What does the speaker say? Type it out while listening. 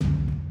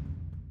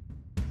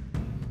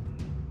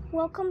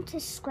Welcome to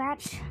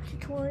Scratch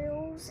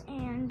Tutorials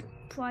and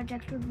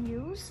Project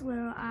Reviews,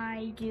 where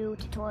I do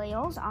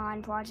tutorials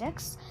on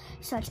projects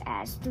such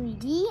as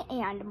 3D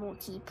and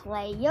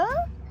multiplayer,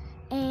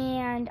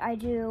 and I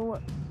do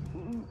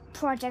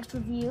project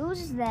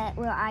reviews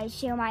where I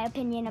share my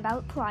opinion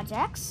about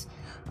projects.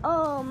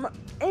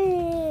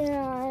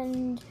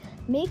 And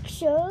make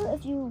sure,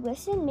 if you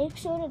listen, make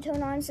sure to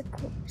turn on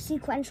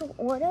sequential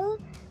order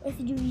if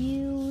you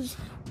use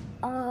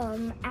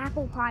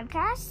Apple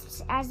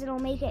Podcasts, as it'll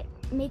make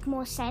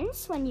more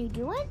sense when you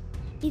do it,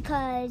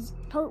 because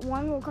part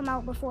 1 will come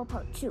out before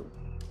part 2.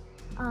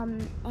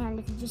 And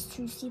if you just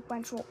choose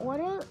sequential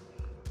order,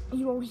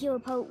 you will hear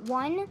part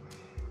 1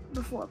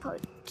 before part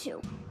 2.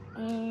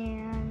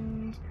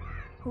 And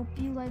hope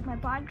you like my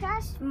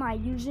podcast. My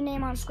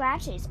username on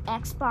Scratch is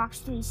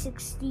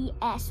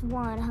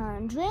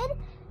Xbox360S100,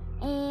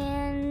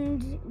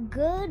 and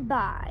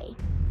goodbye.